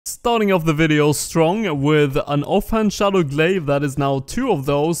Starting off the video strong with an offhand Shadow Glaive. That is now 2 of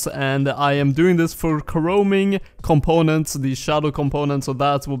those, and I am doing this for Corroming components, the Shadow component, so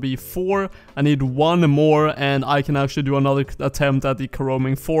that will be 4. I need 1 more and I can actually do another attempt at the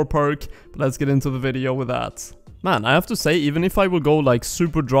Corroming 4 perk, but let's get into the video with that. Man, I have to say, even if I will go like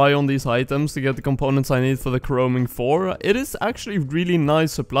super dry on these items to get the components I need for the Corroming 4, it is actually really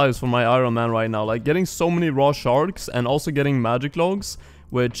nice supplies for my Ironman right now, like getting so many raw sharks and also getting magic logs,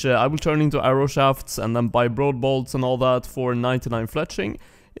 which I will turn into arrow shafts and then buy broad bolts and all that for 99 fletching.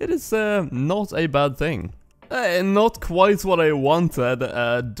 It is not a bad thing. Not quite what I wanted,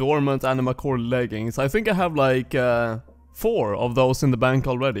 dormant anima core leggings. I think I have like 4 of those in the bank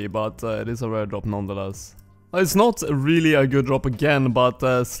already, but it is a rare drop nonetheless. It's not really a good drop again, but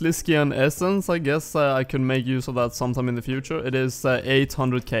Sliskian Essence, I guess I can make use of that sometime in the future. It is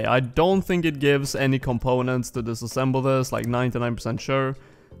 800k. I don't think it gives any components to disassemble this, like 99% sure.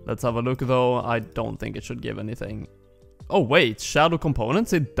 Let's have a look though. I don't think it should give anything. Oh wait, shadow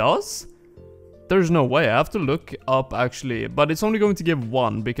components? It does? There's no way, I have to look up actually, but it's only going to give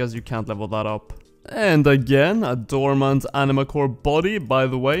 1 because you can't level that up. And again, a dormant anima core body. By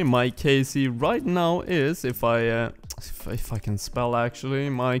the way, my KC right now is, if I can spell actually,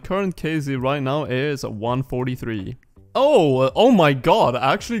 my current KC right now is 143. Oh my god,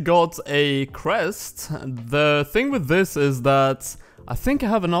 I actually got a crest. The thing with this is that I think I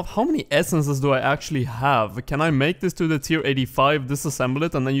have enough. How many essences do I actually have? Can I make this to the tier 85, disassemble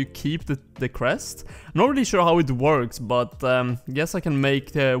it, and then you keep the crest? I'm not really sure how it works, but guess I can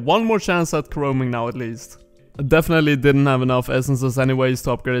make 1 more chance at Corroming now at least. I definitely didn't have enough essences anyways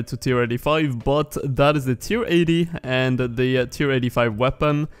to upgrade it to tier 85, but that is the tier 80 and the tier 85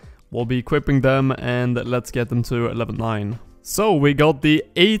 weapon. We'll be equipping them and let's get them to level 9. So we got the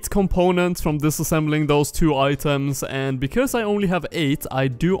 8 components from disassembling those 2 items, and because I only have 8, I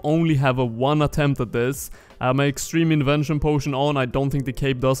do only have a 1 attempt at this. I have my extreme invention potion on. I don't think the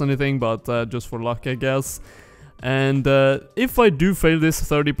cape does anything, but just for luck I guess. And if I do fail this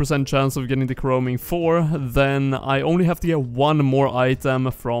 30% chance of getting the Corroming 4, then I only have to get 1 more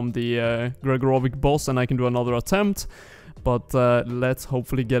item from the Gregorovic boss and I can do another attempt. But let's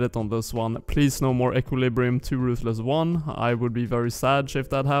hopefully get it on this one. Please no more Equilibrium 2 Ruthless 1. I would be very sad if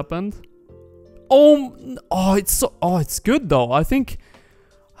that happened. It's good though. I think...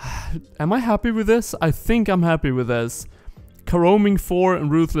 Am I happy with this? I think I'm happy with this. Corroming 4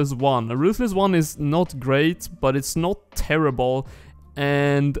 and Ruthless 1. Ruthless 1 is not great, but it's not terrible.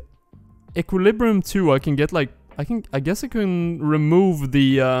 And Equilibrium 2 I can get like... I guess I can remove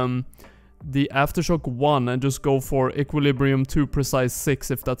the Aftershock 1 and just go for Equilibrium 2 Precise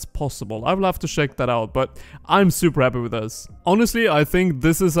 6 if that's possible. I will have to check that out, but I'm super happy with this. Honestly, I think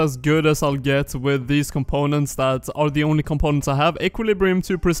this is as good as I'll get with these components that are the only components I have. Equilibrium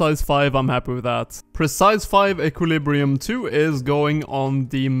 2 Precise 5, I'm happy with that. Precise 5 Equilibrium 2 is going on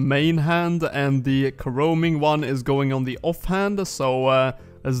the main hand and the Corroming 1 is going on the offhand, so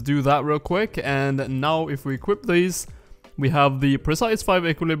let's do that real quick. And now if we equip these, we have the Precise 5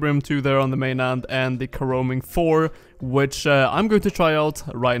 Equilibrium 2 there on the main hand and the Corroming 4, which I'm going to try out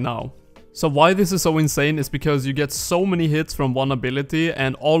right now. So why this is so insane is because you get so many hits from one ability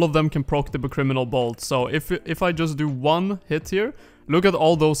and all of them can proc the Criminal Bolt. So if I just do 1 hit here, look at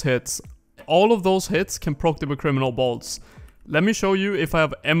all those hits. All of those hits can proc the Criminal Bolts. Let me show you if I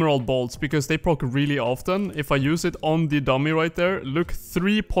have Emerald Bolts, because they proc really often. If I use it on the dummy right there, look,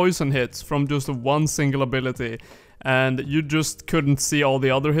 3 poison hits from just 1 single ability. And you just couldn't see all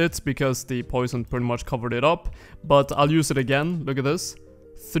the other hits because the poison pretty much covered it up. But I'll use it again, look at this.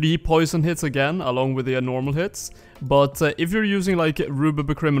 3 poison hits again, along with the normal hits. But if you're using like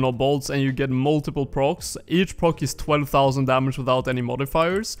Ruby Criminal Bolts and you get multiple procs, each proc is 12,000 damage without any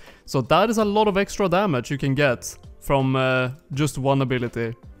modifiers. So that is a lot of extra damage you can get from just 1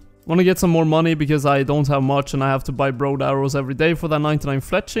 ability. Want to get some more money because I don't have much and I have to buy broad arrows every day for that 99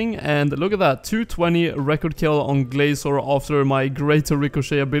 fletching. And look at that, 220 record kill on Glacier after my Greater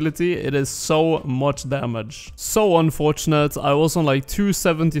Ricochet ability. It is so much damage. So unfortunate. I was on like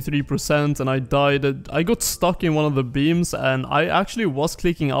 273% and I died. I got stuck in one of the beams and I actually was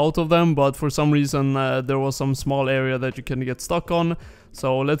clicking out of them, but for some reason there was some small area that you can get stuck on.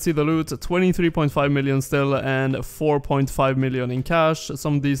 So let's see the loot, 23.5 million still and 4.5 million in cash,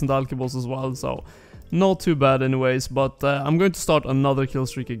 some decent alchables as well, so not too bad anyways, but I'm going to start another kill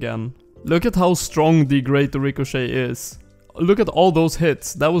streak again. Look at how strong the Greater Ricochet is. Look at all those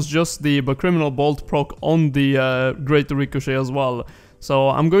hits, that was just the Criminal Bolt proc on the Greater Ricochet as well. So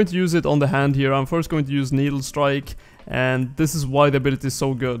I'm going to use it on the hand here. I'm first going to use Needle Strike And this is why the ability is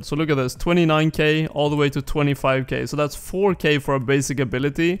so good. So look at this, 29k all the way to 25k. So that's 4k for a basic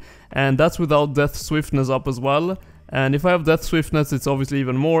ability, and that's without Death Swiftness up as well. And if I have Death Swiftness, it's obviously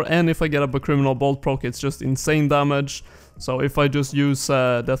even more, and if I get up a Criminal Bolt proc, it's just insane damage. So if I just use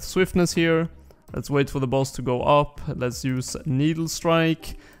Death Swiftness here, let's wait for the boss to go up, let's use Needle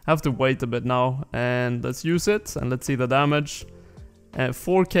Strike. I have to wait a bit now, and let's use it, and let's see the damage.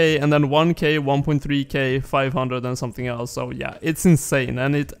 4k and then 1k, 1.3k, 500 and something else. So yeah, it's insane,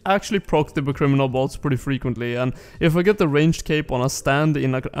 and it actually procs the Criminal Bolts pretty frequently. And if I get the ranged cape on a stand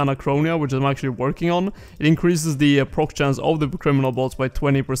in Anachronia, which I'm actually working on, it increases the proc chance of the Criminal Bolts by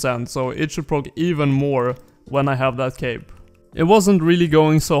 20%, so it should proc even more when I have that cape. It wasn't really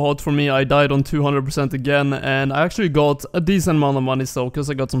going so hot for me. I died on 200% again, and I actually got a decent amount of money still, because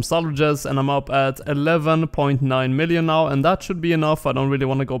I got some salvages, and I'm up at 11.9 million now, and that should be enough. I don't really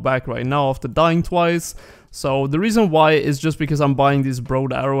want to go back right now after dying twice. So the reason why is just because I'm buying these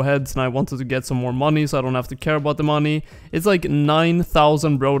broad arrowheads, and I wanted to get some more money so I don't have to care about the money. It's like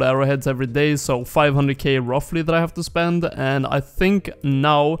 9,000 broad arrowheads every day, so 500k roughly that I have to spend, and I think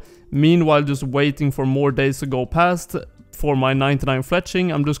now, meanwhile just waiting for more days to go past, for my 99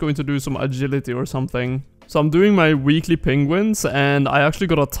 fletching, I'm just going to do some agility or something. So I'm doing my weekly penguins, and I actually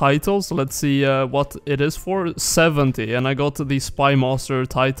got a title, so let's see what it is for. 70, and I got the Spy Master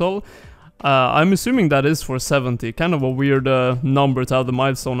title. I'm assuming that is for 70, kind of a weird number to have the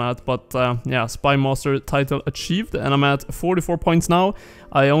milestone at, but yeah, Spy Master title achieved, and I'm at 44 points now.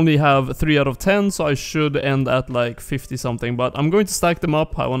 I only have 3 out of 10, so I should end at like 50 something, but I'm going to stack them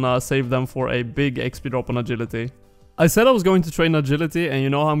up. I wanna save them for a big XP drop on agility. I said I was going to train agility, and you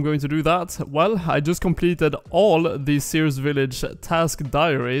know how I'm going to do that? Well, I just completed all the Sears Village task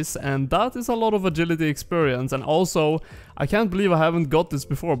diaries, and that is a lot of agility experience. And also, I can't believe I haven't got this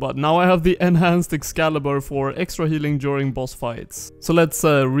before, but now I have the enhanced Excalibur for extra healing during boss fights. So let's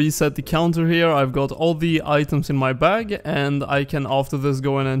reset the counter here. I've got all the items in my bag, and I can after this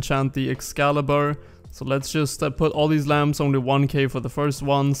go and enchant the Excalibur. So let's just put all these lamps, only 1k for the first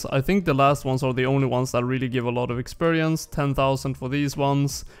ones. I think the last ones are the only ones that really give a lot of experience. 10,000 for these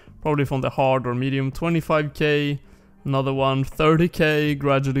ones, probably from the hard or medium. 25k, another one, 30k,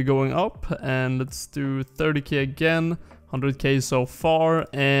 gradually going up. And let's do 30k again, 100k so far,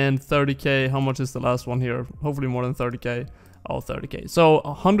 and 30k, how much is the last one here? Hopefully more than 30k. Oh, 30k. So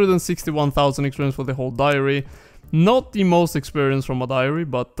 161,000 experience for the whole diary. Not the most experience from a diary,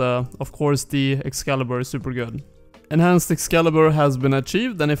 but of course the Excalibur is super good. Enhanced Excalibur has been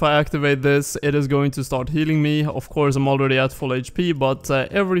achieved, and if I activate this, it is going to start healing me. Of course, I'm already at full HP, but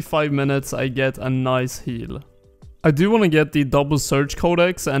every 5 minutes I get a nice heal. I do want to get the double search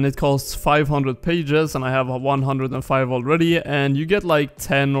codex, and it costs 500 pages, and I have 105 already, and you get like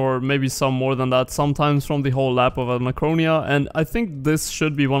 10 or maybe some more than that sometimes from the whole lap of Anachronia. And I think this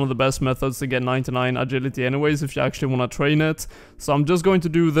should be one of the best methods to get 99 agility anyways, if you actually want to train it. So I'm just going to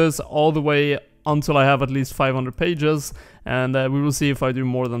do this all the way until I have at least 500 pages, and we will see if I do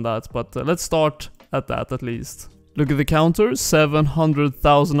more than that, but let's start at that at least. Look at the counter,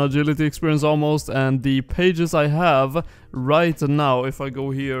 700,000 agility experience almost, and the pages I have right now, if I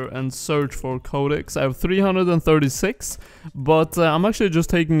go here and search for codex, I have 336, but I'm actually just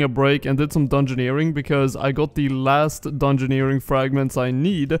taking a break and did some dungeoneering, because I got the last dungeoneering fragments I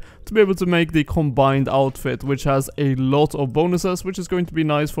need to be able to make the combined outfit, which has a lot of bonuses, which is going to be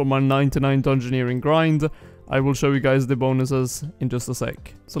nice for my 99 dungeoneering grind. I will show you guys the bonuses in just a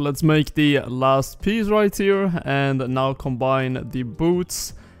sec. So let's make the last piece right here, and now combine the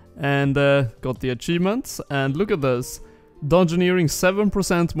boots, and got the achievements. And look at this, Dungeoneering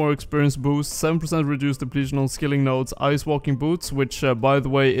 7% more experience boost, 7% reduced depletion on skilling nodes, ice walking boots, which by the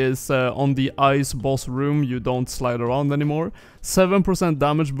way is on the ice boss room, you don't slide around anymore. 7%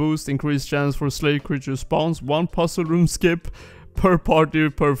 damage boost, increased chance for slave creature spawns, 1 puzzle room skip per party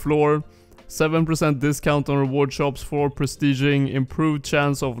per floor. 7% discount on reward shops for prestiging, improved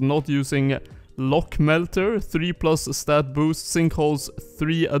chance of not using lock melter, 3+ stat boost, sinkholes,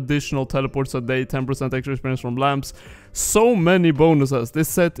 3 additional teleports a day, 10% extra experience from lamps. So many bonuses. This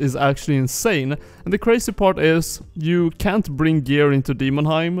set is actually insane. And the crazy part is you can't bring gear into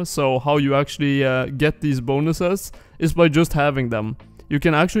Demonheim, so how you actually get these bonuses is by just having them. You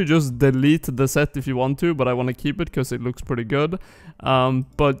can actually just delete the set if you want to, but I want to keep it because it looks pretty good.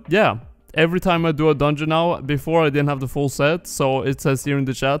 But yeah. Every time I do a dungeon now, before I didn't have the full set, so it says here in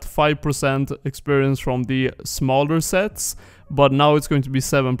the chat 5% experience from the smaller sets, but now it's going to be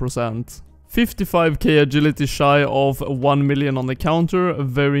 7%. 55k agility shy of 1 million on the counter.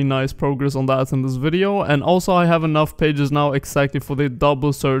 Very nice progress on that in this video. And also I have enough pages now exactly for the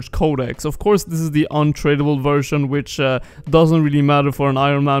double surge codex. Of course this is the untradeable version, which doesn't really matter for an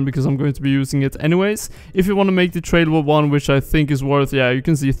Ironman because I'm going to be using it anyways. If you want to make the tradable one, which I think is worth, yeah, you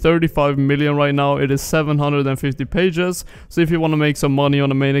can see 35 million right now. It is 750 pages. So if you want to make some money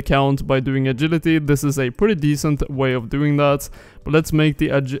on a main account by doing agility, this is a pretty decent way of doing that. But let's make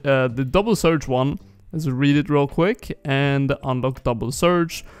the double surge one. Let's read it real quick and unlock double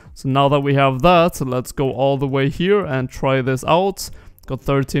surge. So now that we have that, let's go all the way here and try this out. Got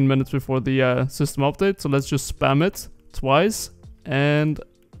 13 minutes before the system update, so let's just spam it twice. And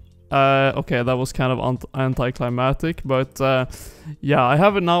okay, that was kind of anticlimactic, but yeah, I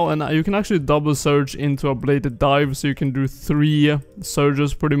have it now, and you can actually double surge into a bladed dive, so you can do 3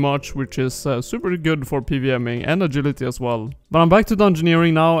 surges pretty much, which is super good for PVMing and agility as well. But I'm back to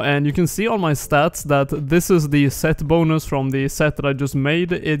dungeoneering now, and you can see on my stats that this is the set bonus from the set that I just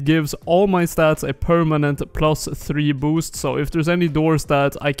made. It gives all my stats a permanent +3 boost, so if there's any doors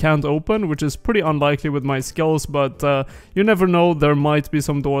that I can't open, which is pretty unlikely with my skills, but you never know, there might be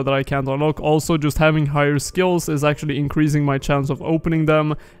some door that I can't unlock. Also, just having higher skills is actually increasing my chance of opening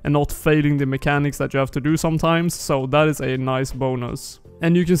them and not failing the mechanics that you have to do sometimes, so that is a nice bonus.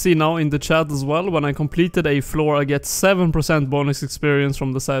 And you can see now in the chat as well, when I completed a floor, I get 7% bonus experience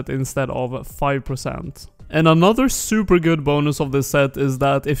from the set instead of 5%. And another super good bonus of this set is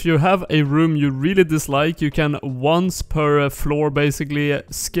that if you have a room you really dislike, you can once per floor basically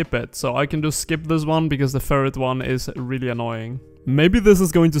skip it. So I can just skip this one because the ferret one is really annoying. Maybe this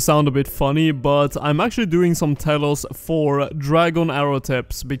is going to sound a bit funny, but I'm actually doing some telos for dragon arrow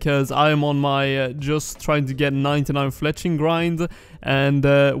tips because I am on my just trying to get 99 fletching grind, and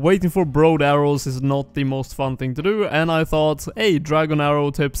waiting for broad arrows is not the most fun thing to do, and I thought, hey, dragon arrow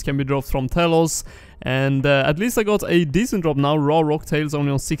tips can be dropped from telos. And at least I got a decent drop now. Raw rock tails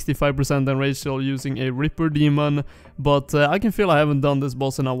only on 65% and rage still using a ripper demon, but I can feel I haven't done this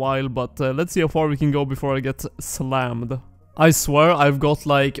boss in a while, but let's see how far we can go before I get slammed. I swear I've got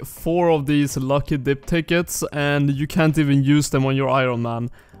like 4 of these lucky dip tickets and you can't even use them on your Ironman.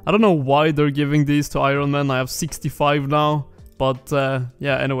 I don't know why they're giving these to Ironman. I have 65 now, but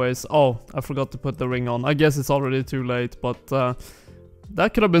yeah, anyways. Oh, I forgot to put the ring on. I guess it's already too late, but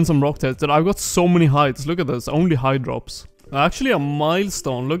that could have been some rock tails. I've got so many hides. Look at this, only hide drops. Actually a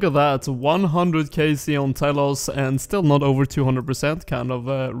milestone, look at that, 100 KC on telos and still not over 200%, kind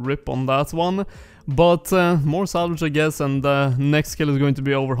of rip on that one. But more salvage I guess, and next skill is going to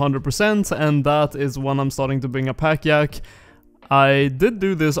be over 100%, and that is when I'm starting to bring a pack yak. I did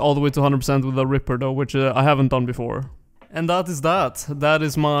do this all the way to 100% with a ripper though, which I haven't done before. And that is that. That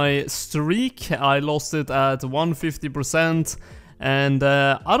is my streak. I lost it at 150%. And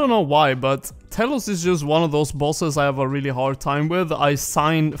I don't know why, but Telos is just one of those bosses I have a really hard time with. I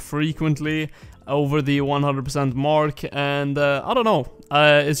sign frequently over the 100% mark, and I don't know.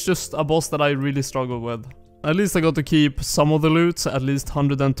 It's just a boss that I really struggle with. At least I got to keep some of the loot, at least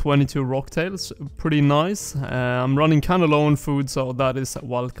 122 rocktails, pretty nice. I'm running kinda low on food, so that is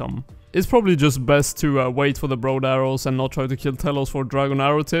welcome. It's probably just best to wait for the broad arrows and not try to kill Telos for dragon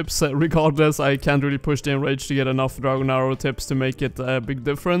arrow tips. Regardless, I can't really push the enrage to get enough dragon arrow tips to make it a big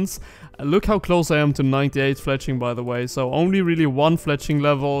difference. Look how close I am to 98 fletching, by the way. So only really 1 fletching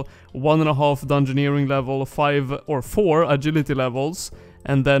level, 1.5 dungeoneering level, 5 or 4 agility levels.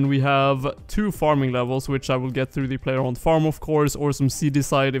 And then we have 2 farming levels, which I will get through the player on farm, of course, or some CD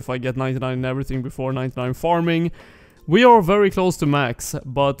side if I get 99 in everything before 99 farming. We are very close to max,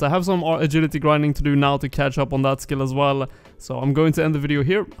 but I have some agility grinding to do now to catch up on that skill as well. So I'm going to end the video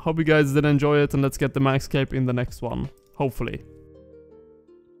here. Hope you guys did enjoy it, and let's get the max cape in the next one. Hopefully.